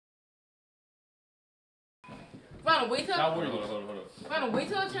Final, wait till. Hold on. Final, wait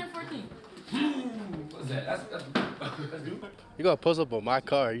till I turn 14. What's that? That's good. You gonna post up on my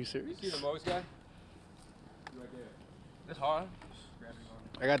car? Are you serious? You see the most guy? That's hard.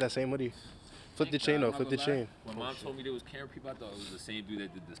 I got that same hoodie. Flip the chain though. Flip the chain. When mom told me there was camera people, I thought it was the same dude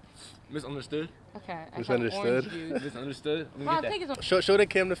that did this. Misunderstood? Okay. Misunderstood? Misunderstood? Well, take it. Show the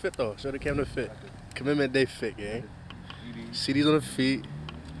cam the fit though. Show the cam the fit. Commitment day fit, gang. CDs on the feet.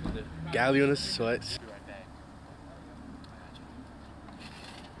 Galley on the sweats.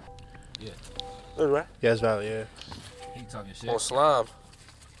 Yeah. Good, right? Yeah, it's valid, yeah. He talking shit. On slime.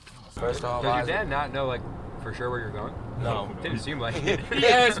 First off, does your dad not know, like, for sure where you're going? No. Didn't seem like it. He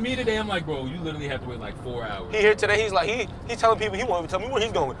asked me today, I'm like, bro, you literally have to wait like 4 hours. he here today, he's like, he's telling people he won't even tell me where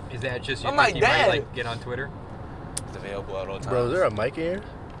he's going. Is that just you I'm think like, he Dad. might, like, get on Twitter? It's available at all times. Bro, is there a mic in here?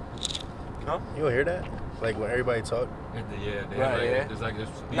 Huh? You don't hear that? Like when everybody talk? Yeah, they Right, like, yeah. There's like this.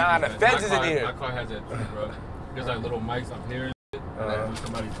 Nah, the fence is in here. My car has that too, bro. There's like little mics up here. And then when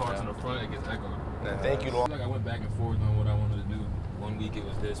somebody talks in the front, it gets echoed. Nah, thank you to all. Like I went back and forth on what I wanted to do. One week it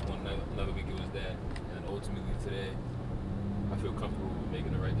was this, another week it was that, and ultimately today, I feel comfortable with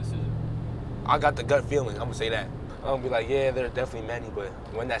making the right decision. I got the gut feeling, I'm gonna say that. I'm gonna be like, yeah, there are definitely many, but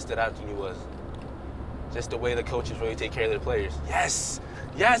one that stood out to me was just the way the coaches really take care of their players. Yes!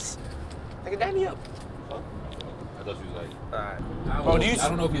 Yes! Nigga, dab me up. I thought you was like, alright. Bro, I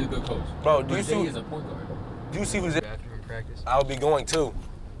don't know if he's a good coach. Bro, do you see? He's a point guard. Do you see who's in? Bathroom in practice? I'll be going too.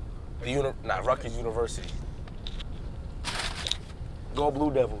 Rutgers University. Go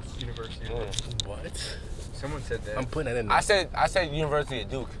Blue Devils. University. What? Someone said that. I'm putting that in there. I said University at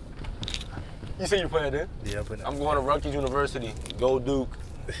Duke. You said you putting that in? Yeah, I'm putting that I'm going to Rutgers University. Go Duke.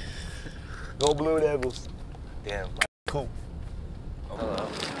 Go Blue Devils. Damn. Cool. Hello.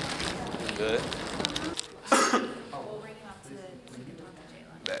 Good. We'll bring him up to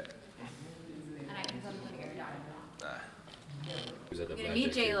Jalen. Bet. And I can come put your daughter. You're We're gonna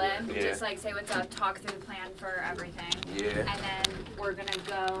meet Jalen, just like say what's up, talk through the plan for everything. Yeah. And then we're gonna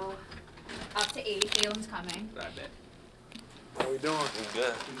go up to 8. Jalen's coming. I bet. How we doing? We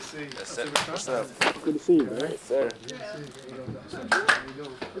good. Good to see you. That's it. What's up? Good to see you, man. Yes, sir. Good to see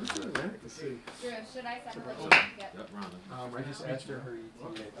you, man. Good to see you. Should I send her? Yep. I just asked her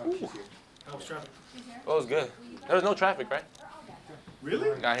ETA. Oh, she's here. How was traffic? Oh, it was good. There was no traffic, right?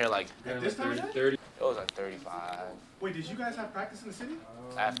 Really? Got here like, At this time of day? 30. it was like 35 Wait, did you guys have practice in the city?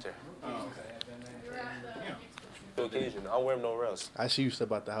 after. Oh, okay. The occasion. I'll wear them nowhere else. I see you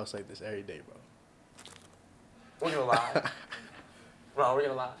step out the house like this every day, bro. We're gonna lie. Bro, we're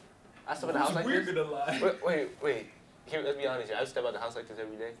gonna lie. I step out the house like this? gonna lie. Wait. Here, let's be honest here. I step out the house like this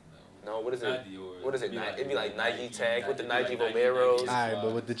every day. No, what is it? Not Dior. What is it? It'd be like Nike tag with the Nike Nike, Vomeros. Alright,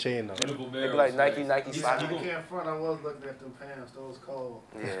 but with the chain though. It'd be like Nike I socks. can't front. I was looking at them pants. Those cold.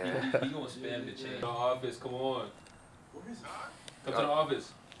 Yeah. He gonna spam the chain. The office, come on. Where is it? Come to the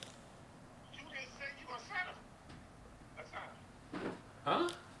office. Huh?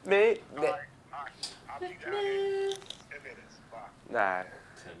 Man. Nah.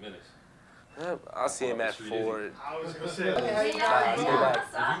 10 minutes. I'll see him at 4. I was gonna say. Stay back. If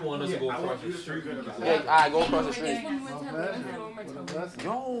you want us to go across the street, Yeah, alright, go across the street.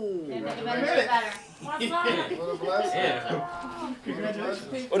 Yo!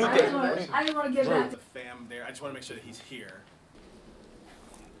 Congratulations. What do you think? I didn't want to get back. The fam there. I just want to make sure that he's here.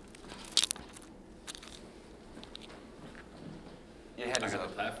 You had I to got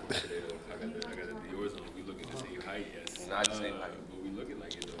the platform today though. I got the Dior's on. We looking the same height, yes. Not the same height. But we looking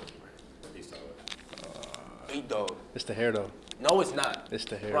like it though. He's taller. Big dog. It's the hair though. No, it's not. It's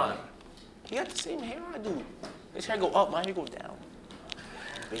the hair. Ron, he got the same hair I do. His hair go up, my hair go down.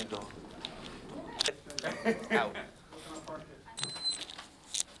 Big dog. Out.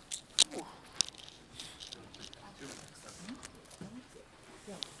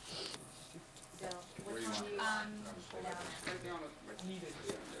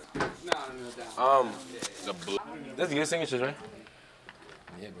 The blue. That's good signatures, right?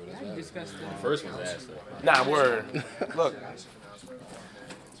 Yeah, bro, that's right. The first one's ass though. Nah, word. Look.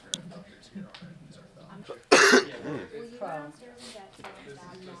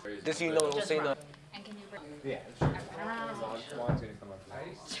 Just so you know, don't say nothing. And can you bring? Yeah. Juan's gonna come up.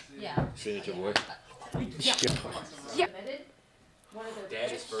 Yeah. Signature boy. Yeah.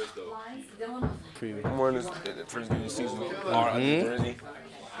 Dad is first though. I'm wearing this first game of the season. R under jersey.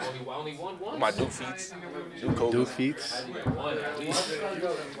 Only one. My Duke feets. Duke Kobe. Duke feets.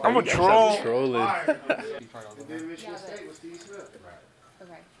 I'm a troll. Trolling.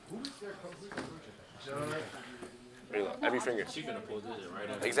 Every finger. She finna pull this in right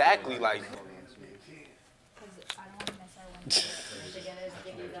after. Exactly, like.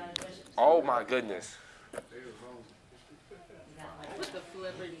 Oh my goodness. Put the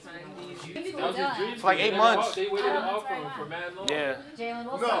flipper behind these. For like 8 months. They waited off for mad long. Yeah. Jalen,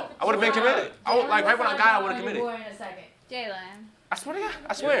 we'll No. I would have been committed. Like right when I got, I would have committed. in a second. Jalen. I swear to God.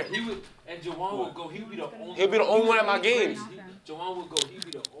 I swear. He would, and Jawan would go. He would be the only. He'll be the only one at my games. Jawan would go. He'd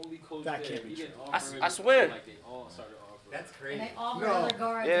be the only coach That there. can't be He didn't I offer him I swear. Like they all started offering. That's And crazy. they offer No. other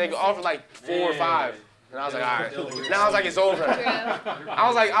guards. Yeah, they in the offered like 4 or 5. And I was like, all right. Now I was like, it's over. second. I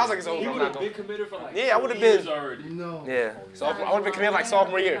was like, it's over. He I'm would not have going. been committed for like. Yeah, I would've 2 years been. already. No. Yeah. So I would have been committed like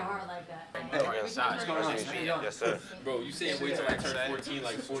sophomore year. Hard like that. Yes, sir. Bro, you saying wait till I turn 14,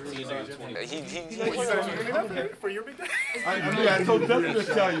 like 14 niggas 20. He For your big day? I told Justin to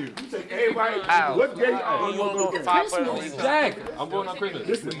tell you. Everybody, Al. what day? You don't know the 5 player in the league. Jack, I'm going on Christmas.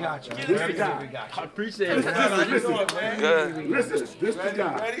 This the guy. This the guy. I appreciate it. Good. Listen, this the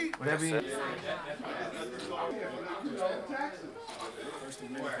guy. Ready? Whatever you.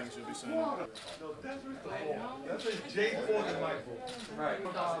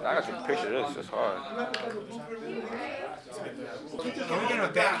 I got a picture of this. It's hard. Can we get him a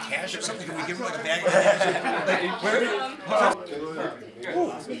bag of cash or something? Can we give him like a bag of cash?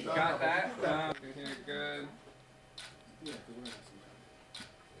 Got that. Good.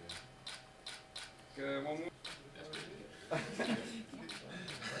 Good. One more.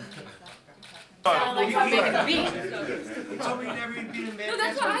 Sound like I'm making the beat. He told me he never even beat a man. No,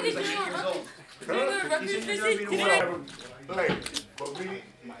 that's why I did He's like 8 years old. records He's never visit. beat a Did woman.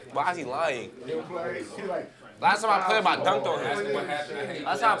 Why is he lying? He'll play. He like. Last time I played him, I dunked on That's him. what happened.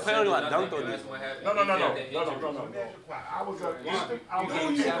 Last time I played him, I dunked on him. That's what happened. No. He had the I was injury. I was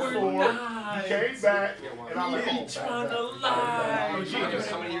on you before. You came back, and I'm like, oh, Trying to lie.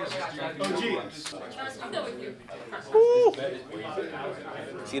 How many years? I'm done with you. Woo.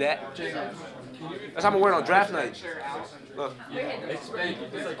 See that? That's how I'm gonna wear it on draft night. Look. I'm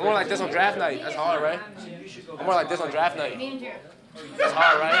wearing like this on draft night. That's hard, right? I'm wearing like this on draft night. Me and Drew. That's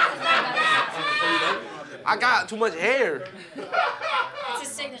hard, right? I got too much hair. It's his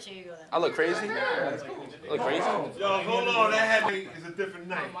signature, you go there. I look crazy. I look crazy. yo, hold on, that had is a different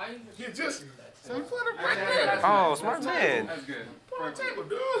night. You just. Oh, smart man. That's good.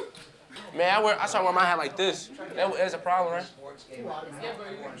 Man, I started wearing my hat like this. That's a problem, right? I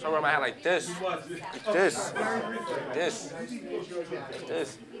started wearing my hat like this. Like this.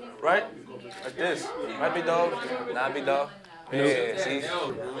 This. Right? Like this. Right, big dog? Nah, big dog. Yeah, see?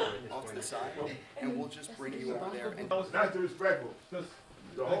 Off to the side, and we'll just bring you over there. And That's disrespectful. Just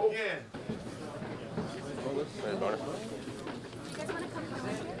the whole. Where's brother?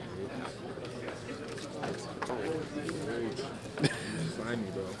 Slimy,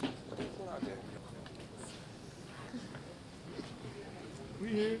 bro.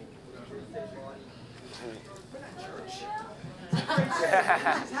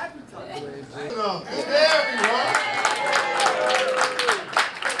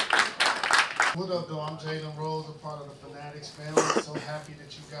 What up, though? I'm Jalen Rose, a part of the Fanatics family. So happy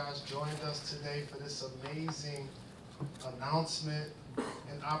that you guys joined us today for this amazing announcement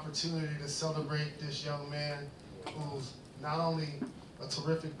and opportunity to celebrate this young man who's not only a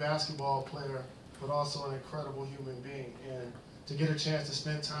terrific basketball player, but also an incredible human being. And to get a chance to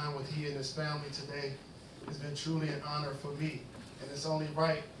spend time with he and his family today has been truly an honor for me. And it's only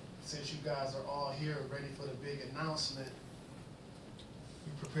right, since you guys are all here ready for the big announcement,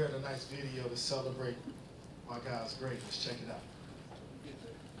 we prepared a nice video to celebrate my guy's greatness. Check it out.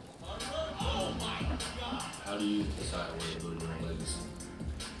 How do you decide where to build your own legacy?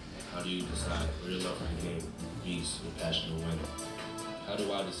 How do you decide where your love for the game beats your passion to win? How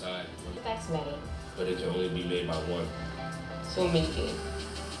do I decide That's many. but it can only be made by one? So make it.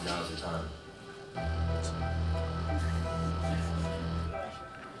 Now's the time.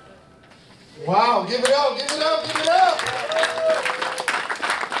 Wow, give it up, give it up, give it up!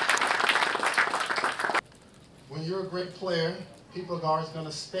 When you're a great player, people are always going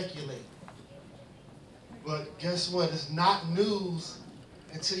to speculate. But guess what? It's not news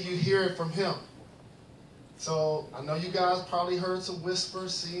until you hear it from him. So I know you guys probably heard some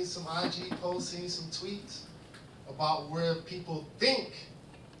whispers, seen some IG posts, seen some tweets about where people think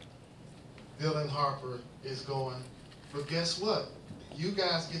Dylan Harper is going. But guess what? You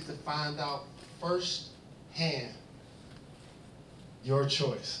guys get to find out firsthand your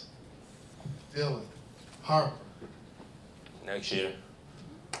choice. Dylan Harper. Next year,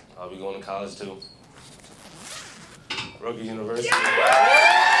 I'll be going to college too. Rutgers University.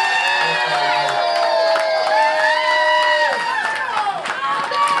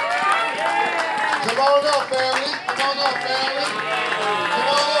 Come on up, family. Come on up, family. Come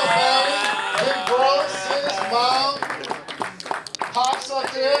on up, family. Big bro, sis, mom, pops up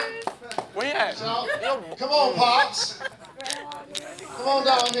there. Where you at? Shout. Come on, Pops. Come on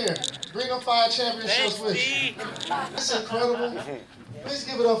down here. Bring them 5 championships with you. It's incredible. Please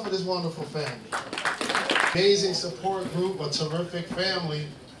give it up for this wonderful family. Amazing support group, a terrific family.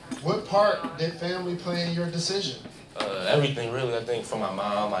 What part did family play in your decision? Everything, really. I think from my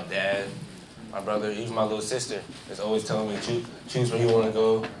mom, my dad, my brother, even my little sister is always telling me, choose where you want to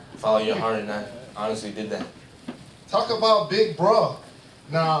go, follow your heart, and I honestly did that. Talk about Big Bruh.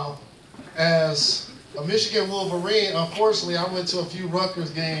 Now, as a Michigan Wolverine, unfortunately, I went to a few Rutgers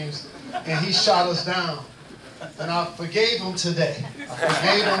games, and he shot us down. And I forgave him today.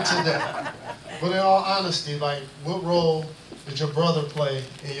 But in all honesty, like, what role did your brother play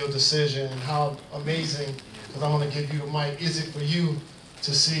in your decision, and how amazing, because I want to give you the mic, is it for you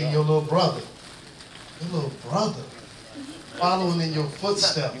to see your little brother, following in your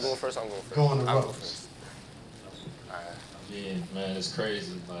footsteps? You going first? I'm going first. Going to Rutgers. Yeah, man, it's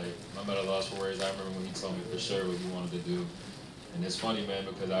crazy. Like, no matter loss for words, I remember when he told me for sure what he wanted to do. And it's funny, man,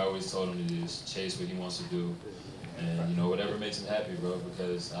 because I always told him to just chase what he wants to do. And, you know, whatever makes him happy, bro,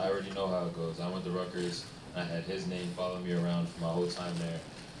 because I already know how it goes. I went to Rutgers. I had his name follow me around for my whole time there.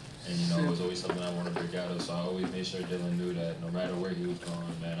 And, you know, it was always something I wanted to break out of. So I always made sure Dylan knew that no matter where he was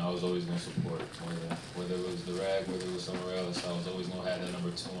going, man, I was always going to support. Whether it was the rag, whether it was somewhere else, I was always going to have that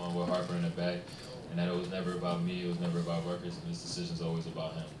number 2 on with Harper in the back. And that it was never about me, it was never about Rutgers, and his decision's always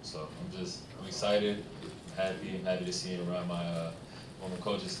about him. So I'm excited, I'm happy to see him around my on the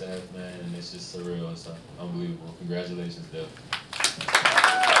coaching staff, man, and it's just surreal. It's unbelievable. Congratulations, Dale.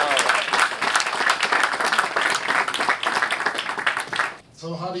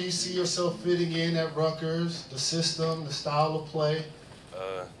 So how do you see yourself fitting in at Rutgers, the system, the style of play?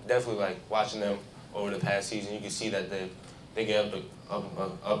 Definitely, like, watching them over the past season, you can see that they get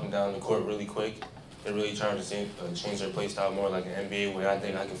up and down the court really quick. They're really trying to change their play style more like an NBA way. I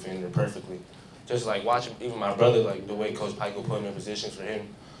think I can fit in there perfectly. Just like watching even my brother, like the way Coach Pike will put him in positions for him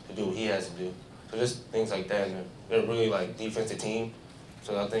to do what he has to do. So just things like that. And they're really like defensive team.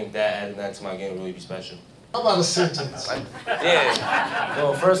 So I think that adding that to my game would really be special. How about a sentence? Like, yeah.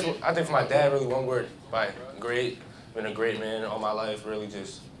 Well, first, I think for my dad, really one word. Great. Been a great man all my life. Really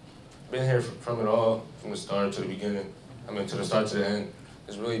just been here from it all, from the start to the beginning. I mean, to the start to the end.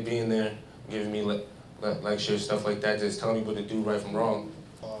 Just really being there, giving me lectures, stuff like that, just telling me what to do right from wrong.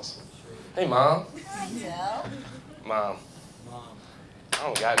 Awesome. Hey, Mom. Yeah. Mom. I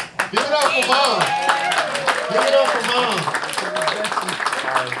don't got it. Give it up for Mom. Give it up for Mom.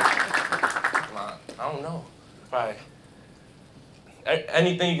 Mom, I don't know. Probably.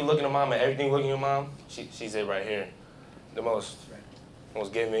 Anything you can look in at Mom and everything you look in your mom, she's it right here. The most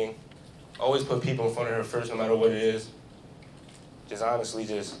giving. Always put people in front of her first, no matter what it is. Just honestly,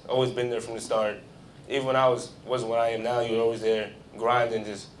 just always been there from the start. Even when I wasn't what I am now, you were always there, grinding,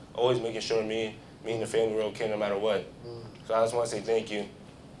 just always making sure me and the family were okay no matter what. So I just want to say thank you.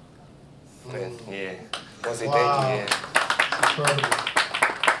 And, yeah, I want to say thank you, yeah. Incredible.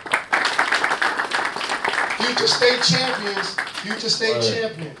 Future state champions. Future state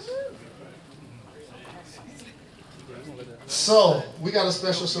champions. So, we got a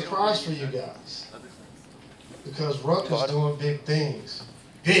special surprise for you guys. Because Rutgers doing big things.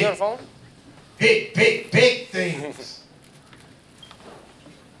 Big things.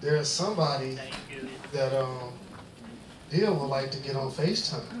 There's somebody that Dale would like to get on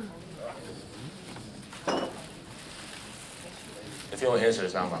FaceTime. If you don't answer,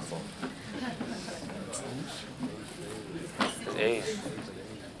 it's not my fault. It's Ace.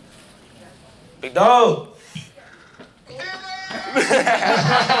 Big dog!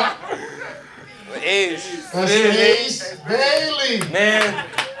 Ace. That's Ace Bailey. Man.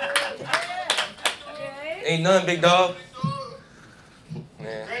 Ain't nothing, big dog.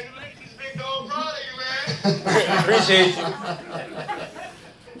 Man. Congratulations, big dog. Proud of you, man. Appreciate you.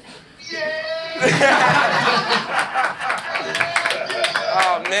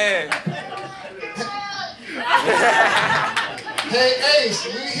 Oh, man. Hey, Ace,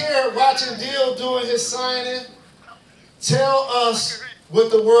 we here watching Deal doing his signing. Tell us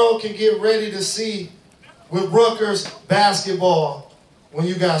what the world can get ready to see with Rutgers basketball when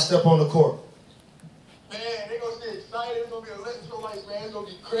you guys step on the court. Man, they're going to stay excited. It's going to be electrolyte, man. It's going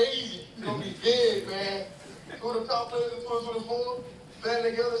to be crazy. It's going to be big, man. Two of the top players in 2024,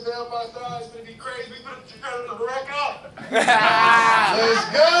 standing together, side by side. It's going to be crazy. We put the rack up. Let's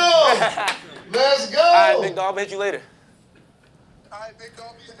go. Let's go. All right, big dog. I'll bet you later. All right, big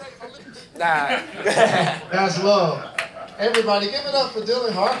dog. Be safe. Nah. That's love. Everybody, give it up for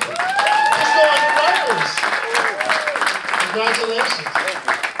Dylan Harper. He's going to Rutgers. Congratulations.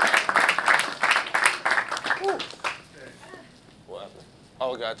 What happened? Oh.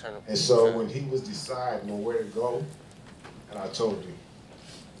 always got to turn him. And so when he was deciding on where to go, and I told him,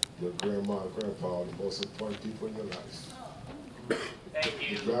 your grandma and grandpa are the most important people in your life.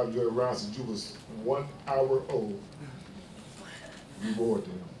 Thank you. They driving you around since you was 1 hour old. Reward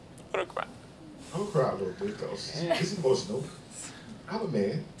them. I'm gonna cry. I'm gonna cry a little bit because it's emotional. I'm a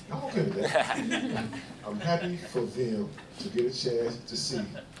man. I'm okay with that. I'm happy for them to get a chance to see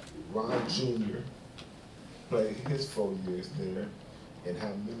Ron Jr. play his 4 years there and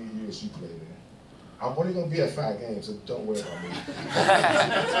how many years you played there. I'm only gonna be at 5 games, so don't worry about me.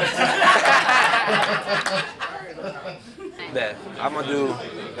 That I'm gonna do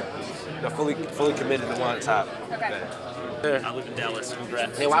the fully committed to one top. Okay. I live in Dallas.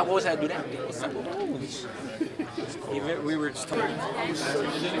 Congrats. Hey, why was I do that? What's up? We were just talking.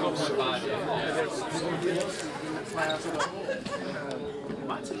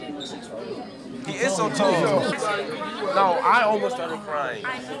 He is so tall. No, I almost started crying.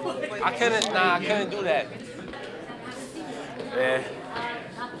 I couldn't do that. Yeah.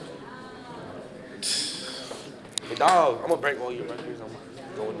 Hey, dog, I'm gonna break all your records. I'm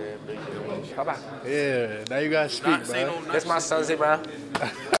going there and break it. How about? Yeah, now you gotta speak, bro. That's my Sunday, bro.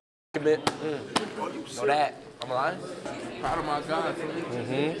 Commit. Know that. I'm lying. Proud of my guy.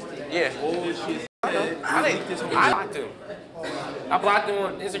 Yeah. I blocked him. I blocked him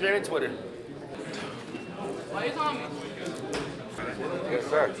on Instagram and Twitter. Why you calling me? Yes,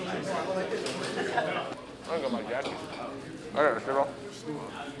 sir. I got my jacket. I got a shirt on.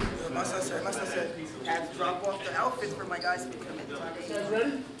 My son said, I had to drop off the outfits for my guys to come in. You guys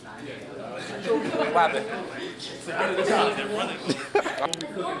ready? What happened?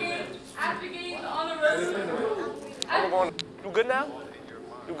 After getting on the road. You good now?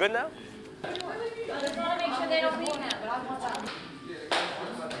 You good now? I just want to make sure they don't leave now, but I'll watch out.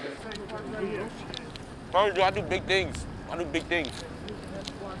 I do big things. I do big things.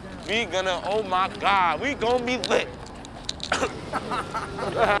 We gonna, oh my God, we gonna be lit.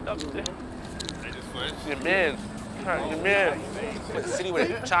 Your man. Put the city with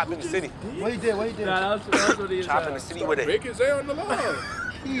it. Chop in the city. What he did? What he did? Nah, that's what he is. Chop in the city with it. Bacon say on the line.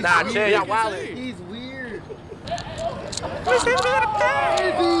 Nah, chill, y'all wildin'. He's weird.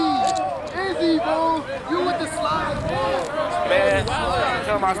 Easy, bro. You with the slide, Man,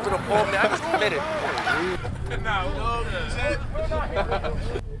 tell him I stood up for me. I just committed.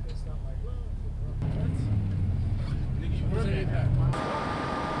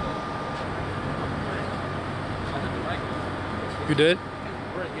 You did?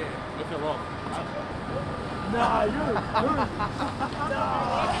 Nah,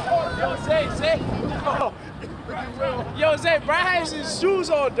 Yo, Zay. Yo, Zay, Brian has his shoes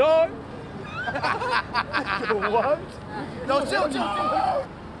on, dog. What? No, chill.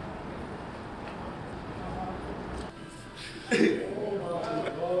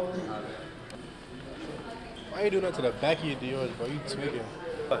 Why you doing that to the back of your Dior's, bro? You tweaking.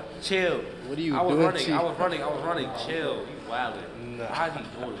 Chill. What are you I was doing? running. Chill. You wildin'. Nah. Why is he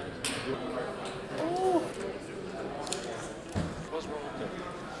doing this? What's wrong with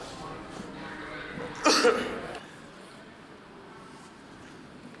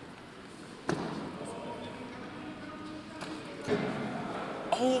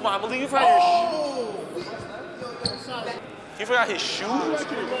Oh my, I believe you forgot your shoes. You forgot his shoes?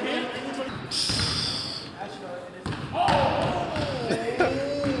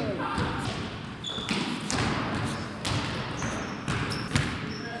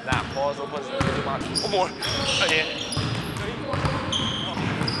 Nah, pause, don't punch it. One more. Oh, yeah.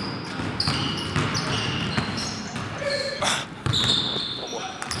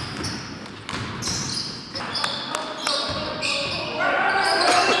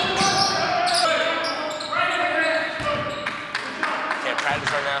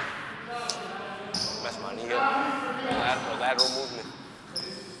 Practice right now. Mess my knee up. Lateral movement.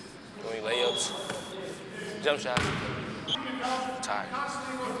 Doing layups. Jump shots. Tired.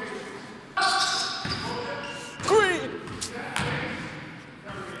 Green!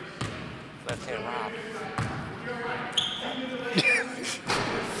 Left hand rob.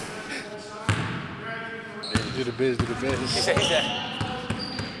 Do the biz. He said.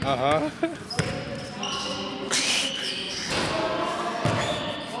 Uh-huh.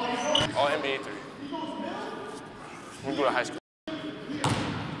 All NBA 3. We go to high school.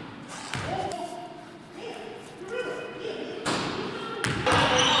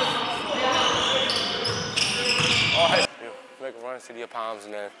 All high school. We make a run to City of Palms,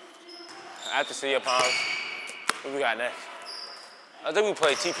 and then after City of Palms, what we got next? I think we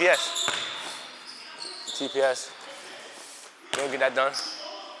play TPS. TPS. We're gonna get that done.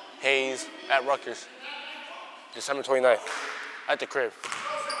 Hayes at Rutgers. December 29th. At the crib.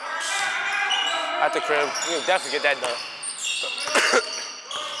 At the crib. You can definitely get that done.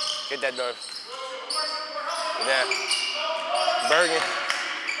 Get that done. Get that. Bergen.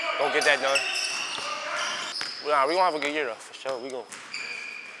 Don't get that done. Nah, we gonna have a good year though, for sure. We gonna.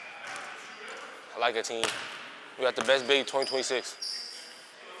 I like our team. We got the best big 2026.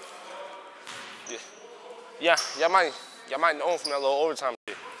 Yeah, y'all might know him from that little overtime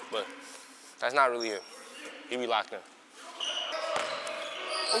shit, but that's not really him. He be locked in.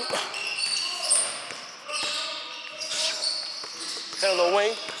 Tell little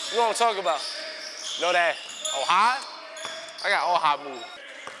Wayne, you know what I'm talking about. Know that? Oh, high? I got all hot moves.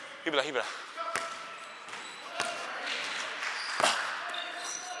 He be like. You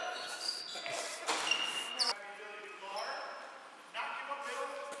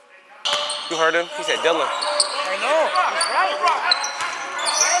heard him? He said Dylan. I know. He's right.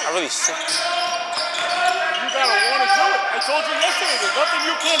 I really sick. You gotta want to do it. I told you yesterday, there's nothing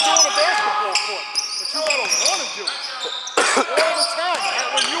you can't do on a basketball court, but you gotta want to do it all the time.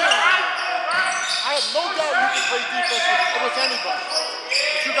 When you want to do it, I have no doubt you can play defense with anybody,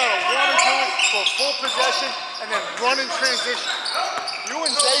 but you gotta want to do it for full possession and then run in transition. You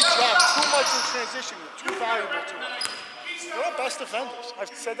and Zay drop too much in transition. You're too valuable to it. You're our best defenders. I've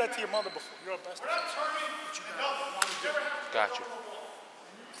said that to your mother before. You're our best defenders. But you gotta want to do it. Got you.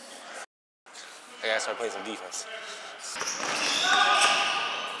 I gotta start playing some defense.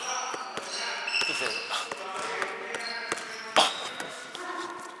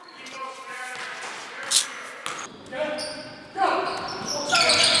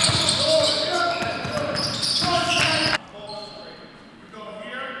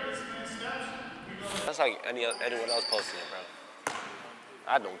 That's like anyone else posting it, bro.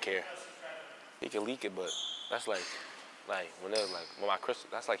 I don't care. He can leak it, but that's like when they're like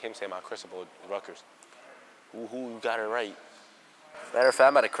that's like him saying my Cristobal Rutgers. Who got it right? Matter of fact,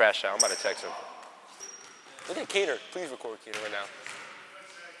 I'm about to crash out. I'm about to text him. Look at Cater. Please record Cater right now.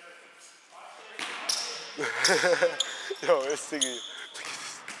 Yo, it's singing.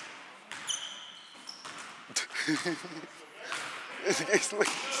 It's like.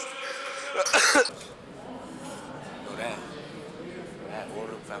 Know that. That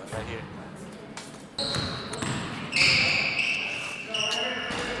order found right here.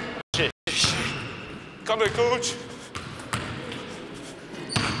 Come here, coach.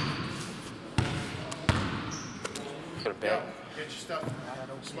 Put a bag. Get your stuff.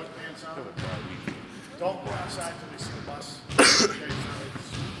 Sweatpants on. Don't go outside till they see the bus. Okay, so it's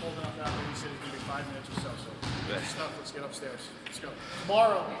cold enough out there. He said it's gonna be 5 minutes or so. So get your stuff. Let's get upstairs. Let's go.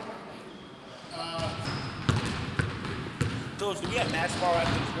 Tomorrow. Dudes, do we have match tomorrow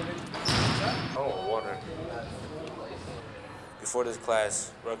after Thanksgiving? Oh, water. Before this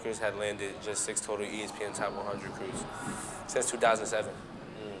class, Rutgers had landed just 6 total ESPN Top 100 crews since 2007.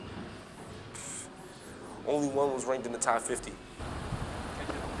 Only one was ranked in the top 50.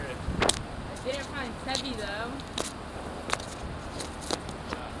 I didn't find Tebby though.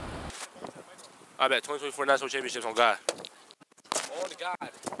 I bet 2024 National Championships on God. On to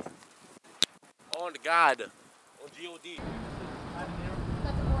God. On to God. On G-O-D.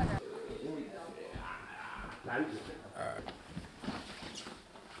 Alright.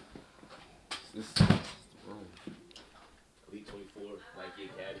 This is Elite 24, Nike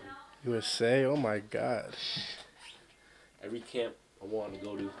Academy. USA, oh my God. Every camp I wanted to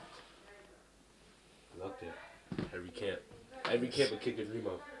go to, I up there. Every camp. Every camp a kick a dream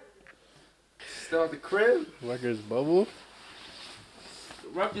of. Still at the crib. Rutgers bubble.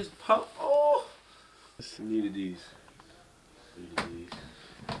 Rutgers pump. Oh! Needed these. Needed these.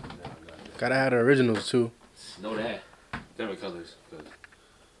 Gotta have the originals too. Know that. Different colors. Because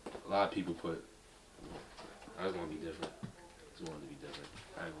a lot of people put. I just want to be different. I just want to be different.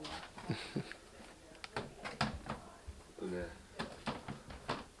 I ain't gonna lie. Look at that.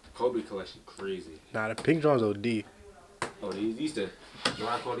 Kobe collection crazy. Nah, the pink drums OD. Oh, these the, you know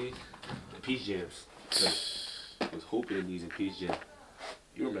what I call these? The Peach Jams. I was hoping in these in Peach Jam.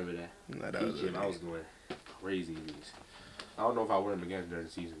 You remember that? Nah, that Peach was Jam, OD. I was going crazy in these. I don't know if I wear them again during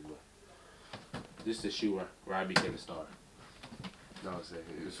the season, but this is the shoe where I became a star. No, I'm saying,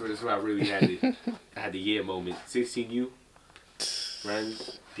 this is where I really had the year moment. 16U,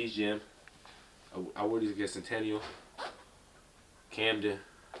 Friends, Peach Jam. I wore these against Centennial, Camden,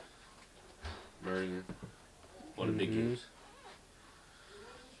 Merrigan, all the big games.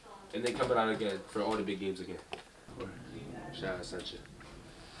 And they coming out again for all the big games again. Shout out Sunshine.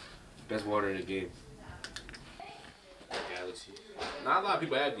 Best water in the game. Galaxy. Not a lot of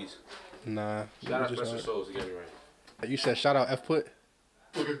people have these. Nah. Shout out Special Souls to get me right. You said shout out F put?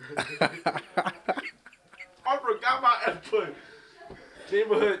 I forgot my F put.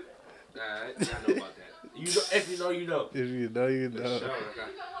 Neighborhood Nah, I know about that. You know, if you know, you know. If you know, you know. Sure,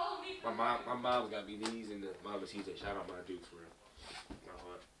 my mom got me these and the Mama Caesar. Shout out my Dukes for real. My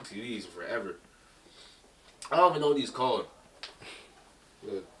heart. See these forever. I don't even know what these called.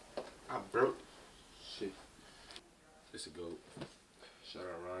 Look, I broke. Shit. This a goat. Shout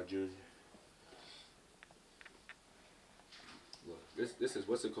out Ron Jr. Look, this is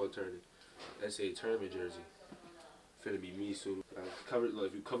what's it called tournament? That's a tournament jersey. Finna be me soon. Covered. Look,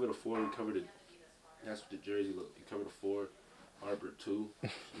 if you cover the 4, you cover the. That's what the jersey look. You cover the 4, Harper 2. You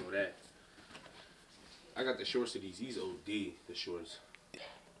know that. I got the shorts of these. These OD, the shorts.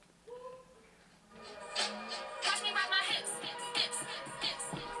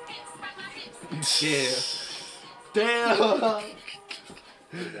 Yeah. Damn.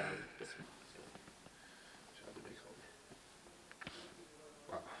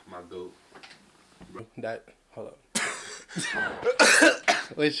 My goat. That. Hold up.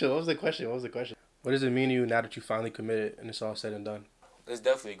 Wait, sure. What was the question? What does it mean to you now that you finally committed and it's all said and done? It's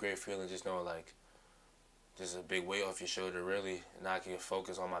definitely a great feeling just knowing, like, just a big weight off your shoulder, really. And I can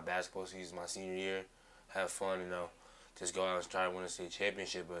focus on my basketball season, my senior year, have fun, you know, just go out and try to win a state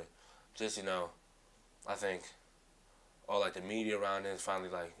championship. But just, you know, I think all, like, the media around it finally,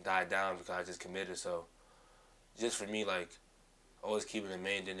 like, died down because I just committed. So just for me, like, always keeping the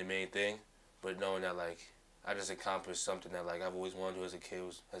main thing, but knowing that, like, I just accomplished something that, like, I've always wanted to do as a kid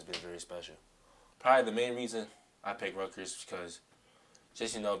has been very special. Probably the main reason I picked Rutgers is because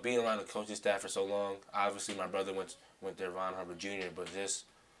just, you know, being around the coaching staff for so long. Obviously, my brother went there, Ron Harper Jr., but just,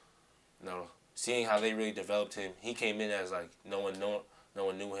 you know, seeing how they really developed him. He came in as, like, no one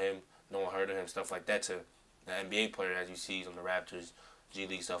knew him, no one heard of him, stuff like that, to the NBA player, as you see on the Raptors, G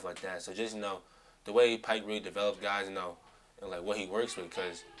League, stuff like that. So just, you know, the way Pike really developed guys, you know, and, like, what he works with,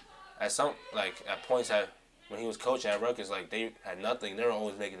 because at points when he was coaching at Rutgers, like, they had nothing. They were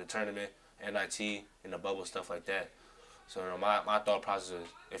always making the tournament, NIT, in the bubble, stuff like that. So, you know, my thought process is,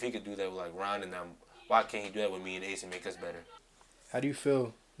 if he could do that with, like, Ron and them, why can't he do that with me and Ace and make us better? How do you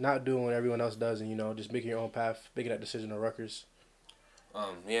feel not doing what everyone else does and, you know, just making your own path, making that decision at Rutgers?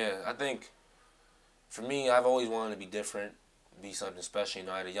 Yeah, I think for me, I've always wanted to be different, be something special. You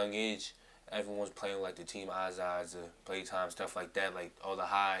know, at a young age, everyone was playing, like, the Team Azaz, the Playtime, stuff like that, like all the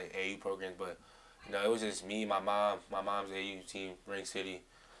high AU programs. But, you know, it was just me, my mom, my mom's AU team, Ring City.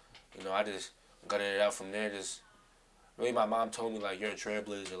 You know, I just gutted it out from there. Just really, my mom told me, like, you're a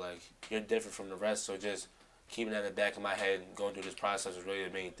trailblazer, like, you're different from the rest. So just keeping that in the back of my head and going through this process was really the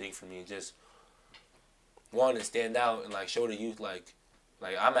main thing for me. Just wanting to stand out and, like, show the youth, like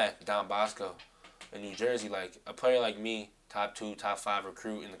I'm at Don Bosco in New Jersey. Like, a player like me, top 2, top 5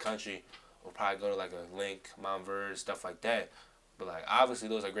 recruit in the country, will probably go to, like, a Link, Mount Verge, stuff like that. But, like, obviously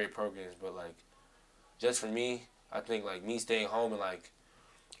those are great programs. But, like, just for me, I think, like, me staying home and, like,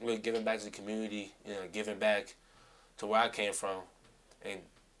 really giving back to the community, you know, giving back to where I came from, and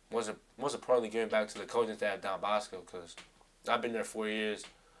most importantly, giving back to the coaching staff at Don Bosco, because I've been there 4 years,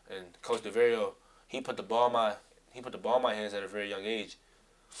 and Coach DeVario, he put the ball in my hands at a very young age.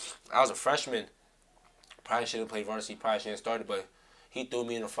 I was a freshman, probably shouldn't have played varsity, probably shouldn't have started, but he threw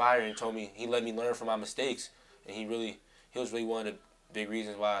me in the fire and told me, he let me learn from my mistakes, and he was really one of the big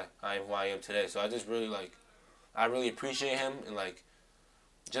reasons why I am who I am today. So I just really, like, I really appreciate him, and, like,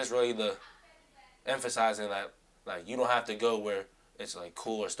 just really the emphasizing that, like, you don't have to go where it's, like,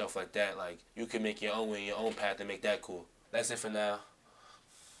 cool or stuff like that. Like, you can make your own way, your own path, and make that cool. That's it for now.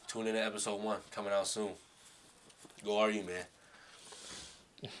 Tune in to episode 1, coming out soon. Go are you, man.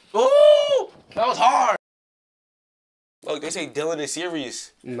 Ooh! That was hard! Look, they say Dylan is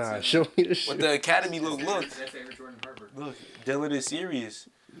serious. Nah, show me the shit. What the Academy look. Look, Dylan is serious.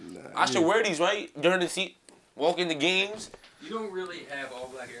 Nah, I should wear these, right? During the seat, walk in the games. You don't really have all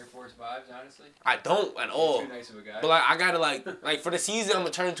black Air Force vibes, honestly. I don't at all. You're too nice of a guy. But, like, I gotta, like for the season, I'm gonna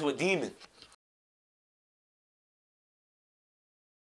turn into a demon.